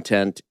that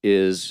content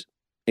is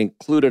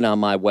included on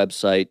my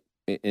website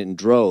in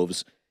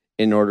droves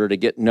in order to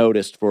get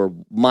noticed for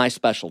my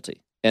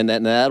specialty. And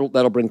then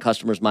that'll bring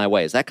customers my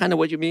way. Is that kind of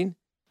what you mean?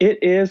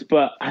 It is,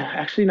 but I'm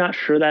actually not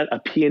sure that a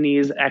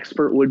peonies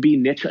expert would be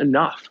niche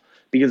enough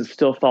because it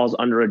still falls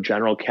under a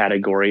general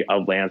category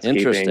of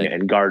landscaping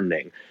and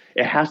gardening.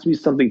 It has to be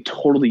something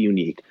totally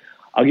unique.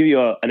 I'll give you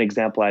an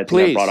example I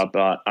think I brought up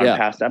on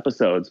past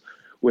episodes,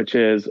 which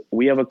is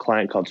we have a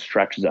client called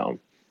Stretch Zone.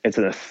 It's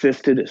an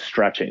assisted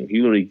stretching.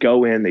 You literally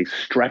go in, they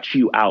stretch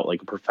you out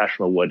like a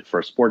professional would for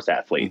a sports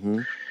athlete.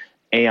 Mm-hmm.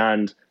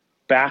 And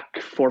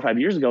back 4 or 5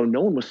 years ago,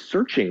 no one was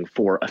searching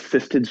for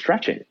assisted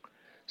stretching.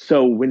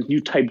 So when you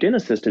typed in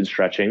assisted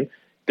stretching,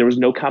 there was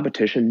no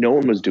competition. No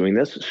one was doing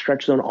this.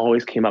 Stretch Zone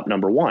always came up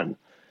number one.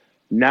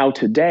 Now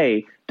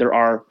today, there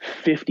are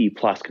 50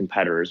 plus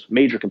competitors,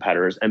 major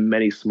competitors, and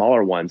many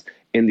smaller ones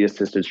in the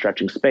assisted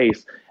stretching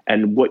space.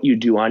 And what you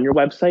do on your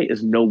website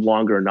is no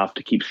longer enough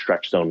to keep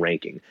Stretch Zone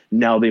ranking.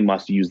 Now they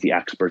must use the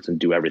experts and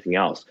do everything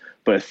else.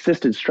 But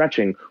assisted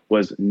stretching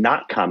was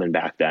not common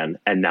back then,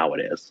 and now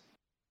it is.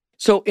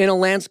 So in a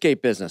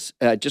landscape business,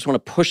 I just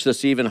want to push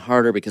this even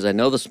harder because I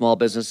know the small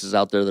businesses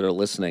out there that are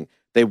listening,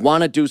 they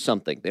want to do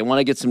something. They want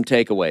to get some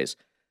takeaways.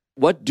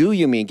 What do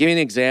you mean? Give me an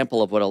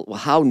example of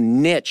how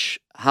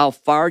niche, how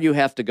far you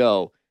have to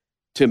go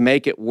to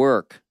make it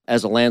work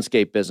as a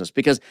landscape business.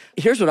 Because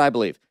here's what I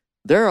believe.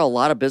 There are a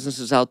lot of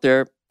businesses out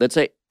there that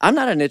say, I'm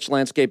not a niche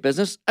landscape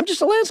business. I'm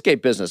just a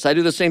landscape business. I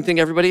do the same thing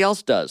everybody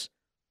else does.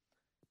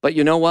 But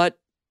you know what?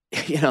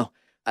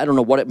 I don't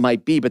know what it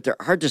might be, but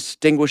there are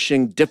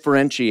distinguishing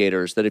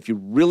differentiators that if you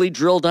really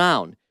drill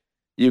down,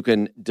 you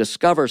can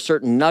discover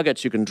certain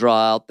nuggets you can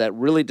draw out that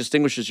really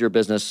distinguishes your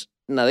business.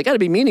 Now, they got to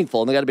be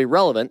meaningful and they got to be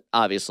relevant,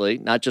 obviously,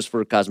 not just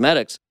for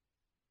cosmetics.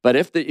 But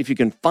if you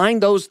can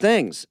find those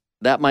things,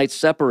 that might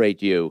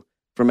separate you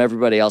from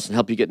everybody else and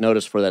help you get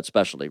noticed for that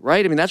specialty,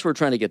 right? I mean, that's what we're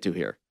trying to get to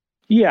here.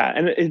 Yeah,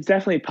 and it's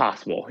definitely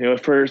possible.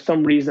 If for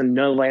some reason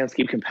no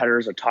landscape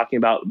competitors are talking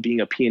about being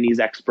a peonies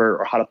expert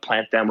or how to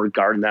plant them or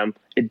garden them,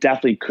 it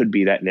definitely could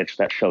be that niche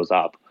that shows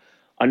up.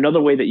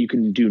 Another way that you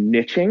can do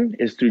niching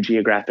is through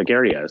geographic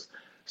areas.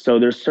 So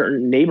there's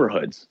certain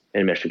neighborhoods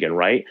in Michigan,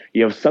 right?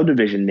 You have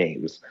subdivision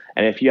names.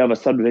 And if you have a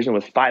subdivision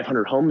with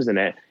 500 homes in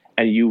it,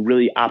 and you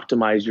really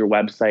optimize your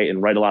website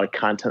and write a lot of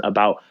content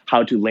about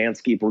how to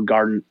landscape or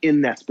garden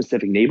in that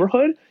specific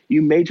neighborhood,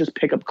 you may just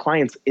pick up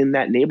clients in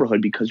that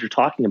neighborhood because you're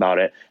talking about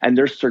it and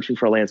they're searching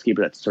for a landscaper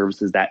that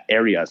services that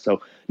area.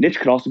 So niche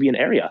could also be an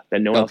area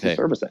that no one else is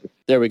servicing.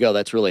 There we go.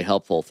 That's really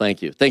helpful.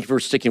 Thank you. Thank you for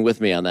sticking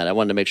with me on that. I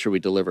wanted to make sure we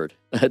delivered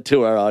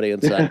to our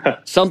audience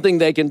something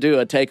they can do,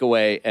 a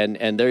takeaway.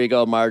 And there you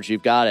go, Marge,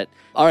 you've got it.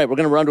 All right, we're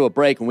going to run to a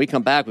break. When we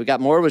come back, we got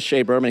more with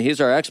Shay Berman.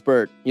 He's our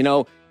expert.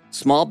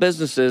 Small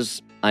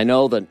businesses, I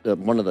know that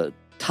one of the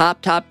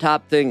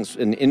top things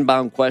in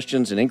inbound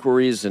questions and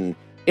inquiries and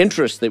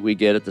interest that we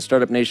get at the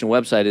Startup Nation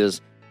website is,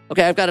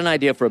 okay, I've got an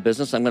idea for a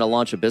business. I'm going to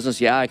launch a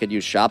business. Yeah, I could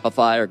use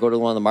Shopify or go to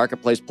one of the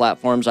marketplace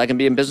platforms. I can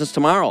be in business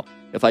tomorrow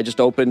if I just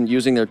open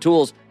using their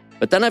tools.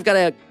 But then I've got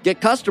to get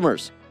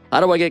customers.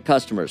 How do I get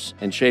customers?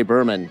 And Shay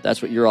Berman,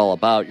 that's what you're all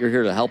about. You're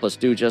here to help us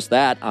do just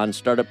that on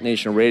Startup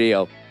Nation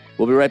Radio.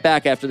 We'll be right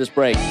back after this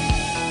break.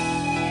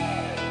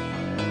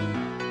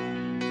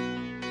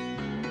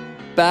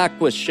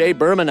 Back with Shay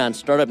Berman on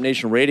Startup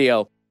Nation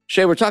Radio.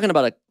 Shay, we're talking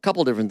about a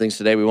couple different things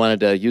today we wanted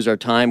to use our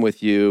time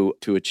with you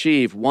to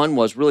achieve. One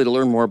was really to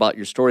learn more about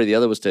your story. The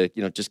other was to,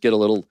 just get a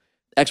little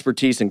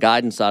expertise and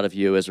guidance out of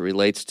you as it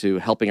relates to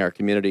helping our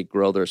community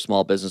grow their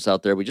small business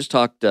out there. We just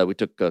talked, we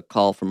took a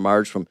call from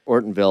Marge from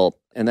Ortonville,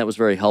 and that was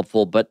very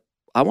helpful. But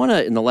I want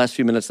to, in the last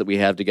few minutes that we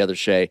have together,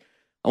 Shay,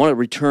 I want to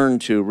return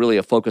to really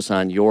a focus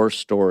on your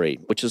story,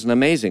 which is an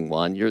amazing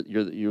one.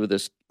 You're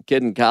this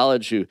kid in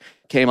college who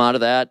came out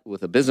of that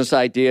with a business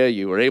idea.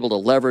 You were able to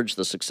leverage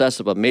the success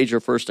of a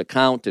major first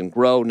account and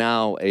grow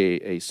now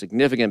a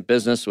significant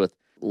business with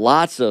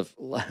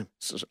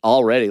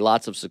already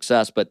lots of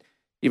success, but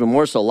even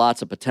more so,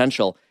 lots of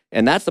potential.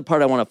 And that's the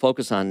part I want to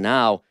focus on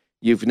now.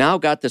 You've now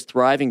got this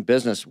thriving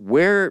business.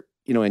 Where,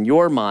 in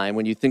your mind,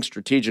 when you think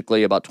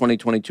strategically about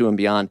 2022 and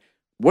beyond,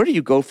 where do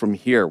you go from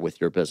here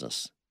with your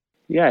business?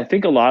 Yeah, I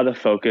think a lot of the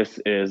focus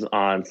is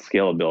on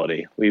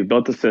scalability. We've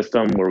built a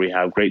system where we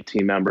have great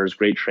team members,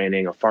 great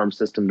training, a farm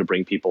system to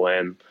bring people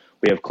in.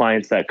 We have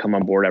clients that come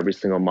on board every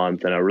single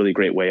month and a really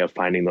great way of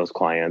finding those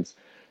clients.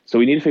 So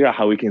we need to figure out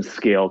how we can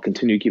scale,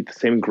 continue to keep the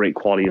same great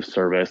quality of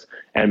service,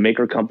 and make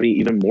our company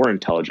even more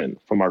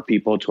intelligent, from our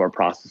people to our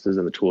processes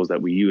and the tools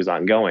that we use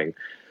ongoing.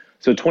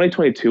 So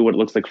 2022, what it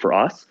looks like for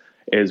us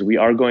is we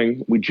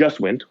just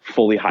went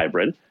fully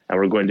hybrid, and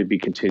we're going to be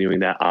continuing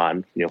that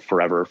on,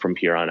 forever from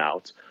here on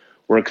out.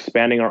 We're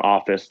expanding our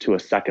office to a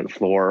second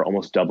floor,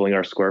 almost doubling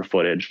our square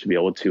footage to be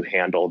able to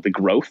handle the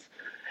growth.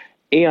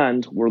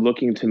 And we're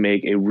looking to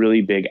make a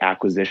really big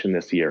acquisition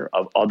this year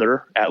of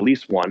at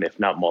least one, if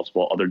not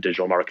multiple, other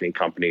digital marketing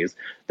companies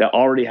that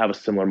already have a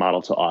similar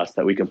model to us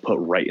that we can put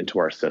right into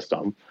our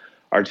system.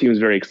 Our team is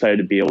very excited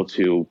to be able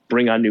to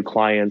bring on new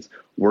clients,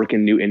 work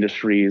in new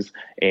industries,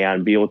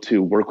 and be able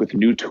to work with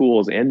new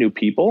tools and new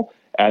people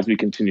as we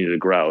continue to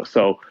grow.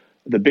 So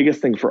the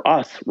biggest thing for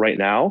us right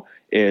now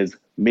is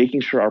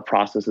making sure our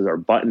processes are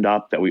buttoned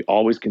up, that we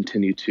always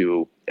continue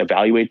to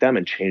evaluate them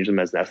and change them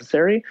as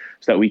necessary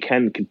so that we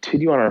can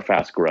continue on our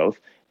fast growth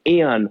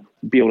and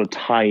be able to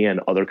tie in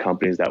other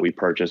companies that we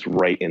purchase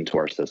right into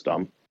our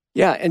system.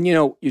 Yeah, and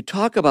you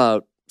talk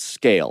about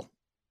scale.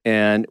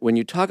 And when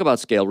you talk about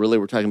scale, really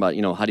we're talking about,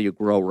 how do you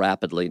grow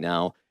rapidly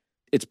now?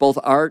 It's both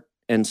art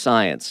and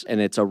science, and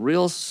it's a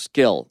real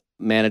skill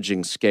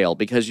managing scale,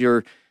 because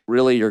you're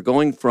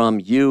going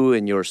from you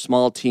and your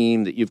small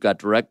team that you've got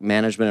direct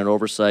management and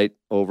oversight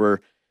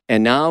over,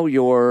 and now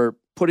you're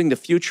putting the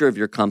future of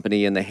your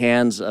company in the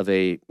hands of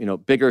a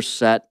bigger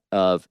set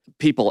of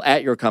people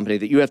at your company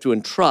that you have to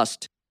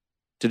entrust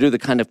to do the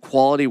kind of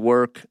quality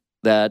work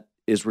that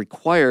is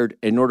required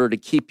in order to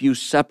keep you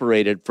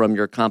separated from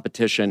your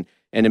competition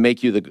and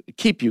to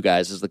keep you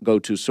guys as the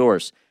go-to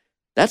source.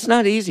 That's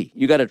not easy.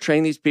 You got to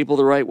train these people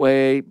the right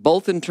way,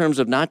 both in terms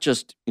of not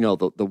just,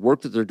 the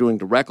work that they're doing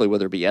directly,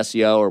 whether it be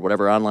SEO or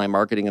whatever online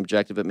marketing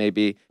objective it may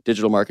be,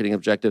 digital marketing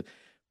objective,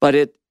 but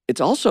it's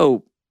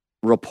also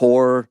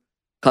rapport,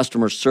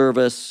 customer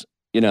service,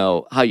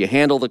 how you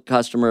handle the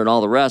customer and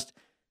all the rest.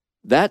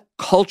 That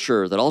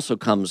culture that also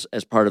comes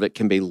as part of it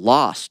can be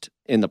lost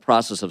in the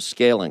process of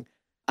scaling.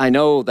 I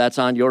know that's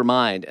on your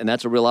mind, and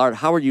that's a real art.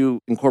 How are you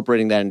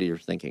incorporating that into your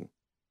thinking?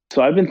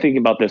 So I've been thinking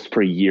about this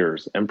for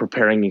years and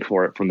preparing me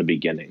for it from the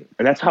beginning.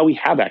 And that's how we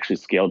have actually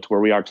scaled to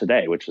where we are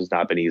today, which has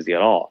not been easy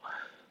at all.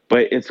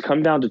 But it's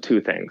come down to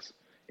two things.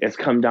 It's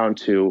come down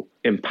to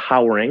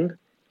empowering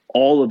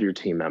all of your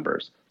team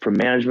members, from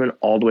management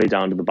all the way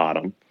down to the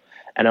bottom,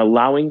 and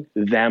allowing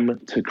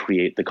them to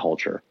create the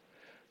culture.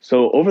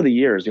 So over the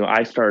years,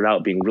 I started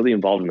out being really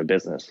involved in the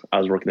business. I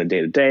was working the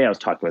day-to-day. I was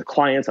talking with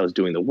clients. I was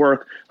doing the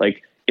work.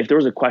 Like, if there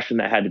was a question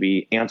that had to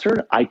be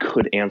answered, I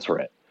could answer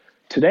it.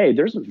 Today,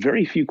 there's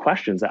very few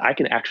questions that I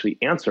can actually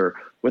answer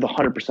with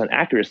 100%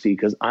 accuracy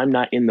because I'm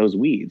not in those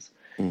weeds.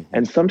 Mm-hmm.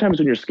 And sometimes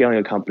when you're scaling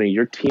a company,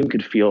 your team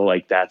could feel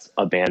like that's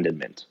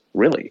abandonment,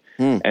 really.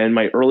 And in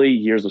my early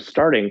years of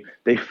starting,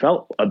 they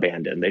felt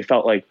abandoned. They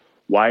felt like,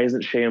 why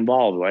isn't Shay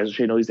involved? Why doesn't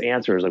Shay know these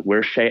answers? Like,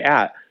 where's Shay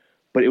at?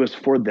 But it was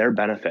for their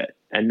benefit.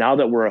 And now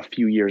that we're a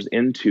few years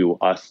into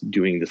us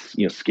doing this,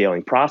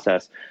 scaling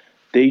process,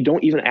 they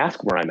don't even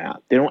ask where I'm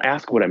at. They don't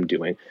ask what I'm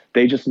doing.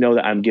 They just know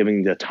that I'm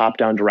giving the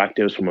top-down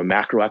directives from a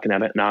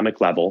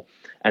macroeconomic level,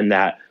 and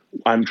that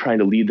I'm trying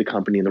to lead the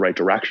company in the right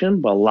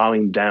direction, but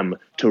allowing them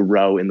to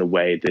row in the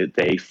way that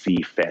they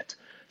see fit.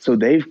 So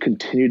they've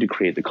continued to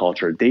create the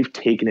culture. They've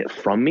taken it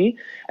from me,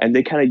 and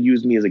they kind of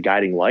use me as a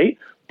guiding light,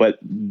 but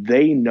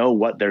they know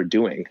what they're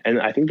doing. And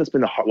I think that's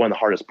been one of the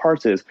hardest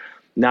parts, is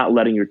not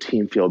letting your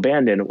team feel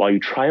abandoned while you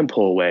try and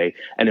pull away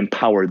and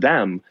empower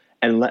them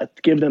and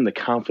give them the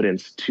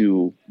confidence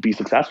to be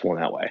successful in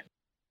that way.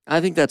 I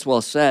think that's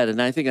well said.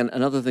 And I think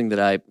another thing that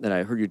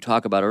I heard you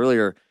talk about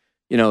earlier,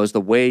 is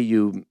the way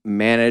you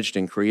managed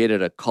and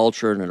created a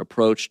culture and an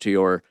approach to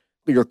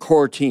your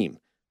core team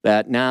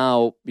that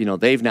now,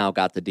 they've now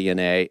got the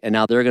DNA and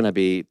now they're going to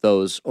be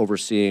those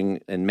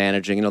overseeing and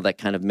managing, that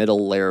kind of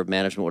middle layer of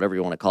management, whatever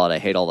you want to call it. I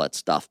hate all that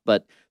stuff.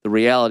 But the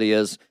reality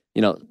is,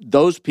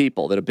 those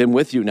people that have been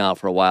with you now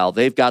for a while,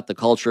 they've got the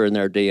culture in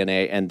their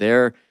DNA and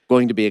they're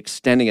going to be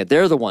extending it.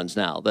 They're the ones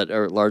now that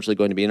are largely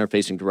going to be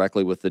interfacing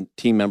directly with the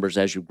team members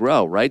as you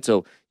grow, right?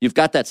 So you've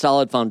got that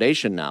solid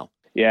foundation now.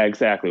 Yeah,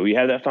 exactly. We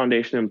have that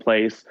foundation in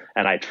place,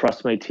 and I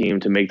trust my team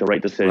to make the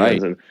right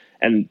decisions. Right.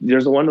 And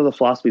there's one of the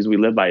philosophies we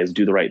live by is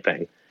do the right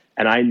thing.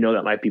 And I know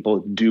that my people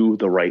do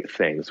the right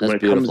thing. So when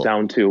it comes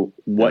down to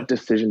what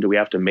decision do we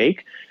have to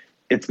make,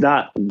 it's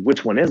not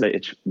which one is it,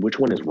 it's which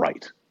one is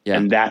right. Yeah.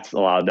 And that's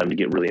allowed them to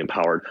get really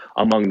empowered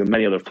among the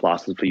many other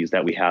philosophies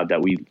that we have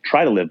that we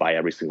try to live by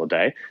every single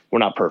day. We're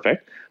not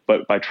perfect,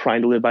 but by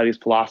trying to live by these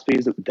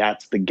philosophies,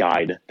 that's the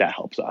guide that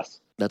helps us.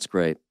 That's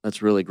great.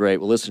 That's really great.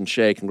 Well, listen,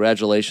 Shay,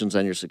 congratulations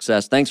on your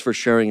success. Thanks for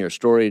sharing your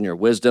story and your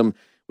wisdom.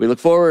 We look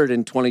forward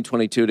in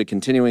 2022 to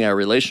continuing our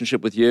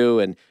relationship with you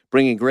and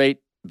bringing great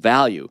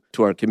value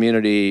to our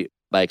community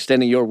by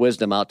extending your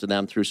wisdom out to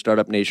them through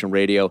Startup Nation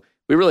Radio.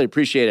 We really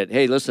appreciate it.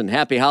 Hey, listen,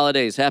 happy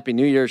holidays. Happy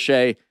New Year,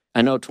 Shay.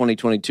 I know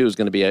 2022 is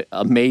going to be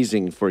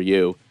amazing for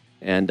you,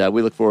 and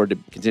we look forward to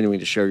continuing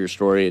to share your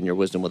story and your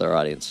wisdom with our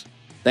audience.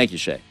 Thank you,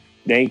 Shay.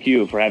 Thank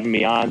you for having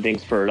me on.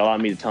 Thanks for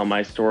allowing me to tell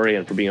my story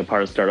and for being a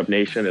part of Startup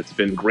Nation. It's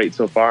been great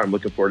so far. I'm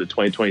looking forward to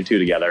 2022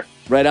 together.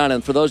 Right on.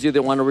 And for those of you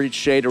that want to reach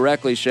Shay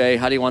directly, Shay,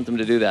 how do you want them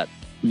to do that?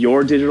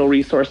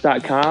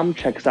 yourdigitalresource.com.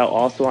 Check us out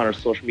also on our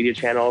social media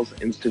channels,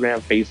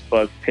 Instagram,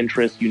 Facebook,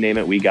 Pinterest, you name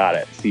it, we got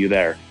it. See you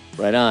there.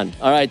 Right on.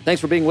 All right.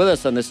 Thanks for being with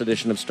us on this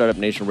edition of Startup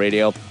Nation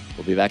Radio.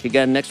 We'll be back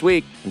again next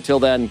week. Until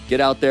then,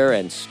 get out there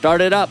and start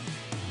it up.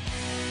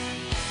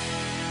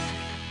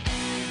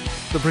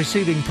 The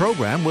preceding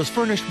program was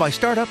furnished by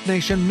Startup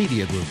Nation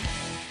Media Group.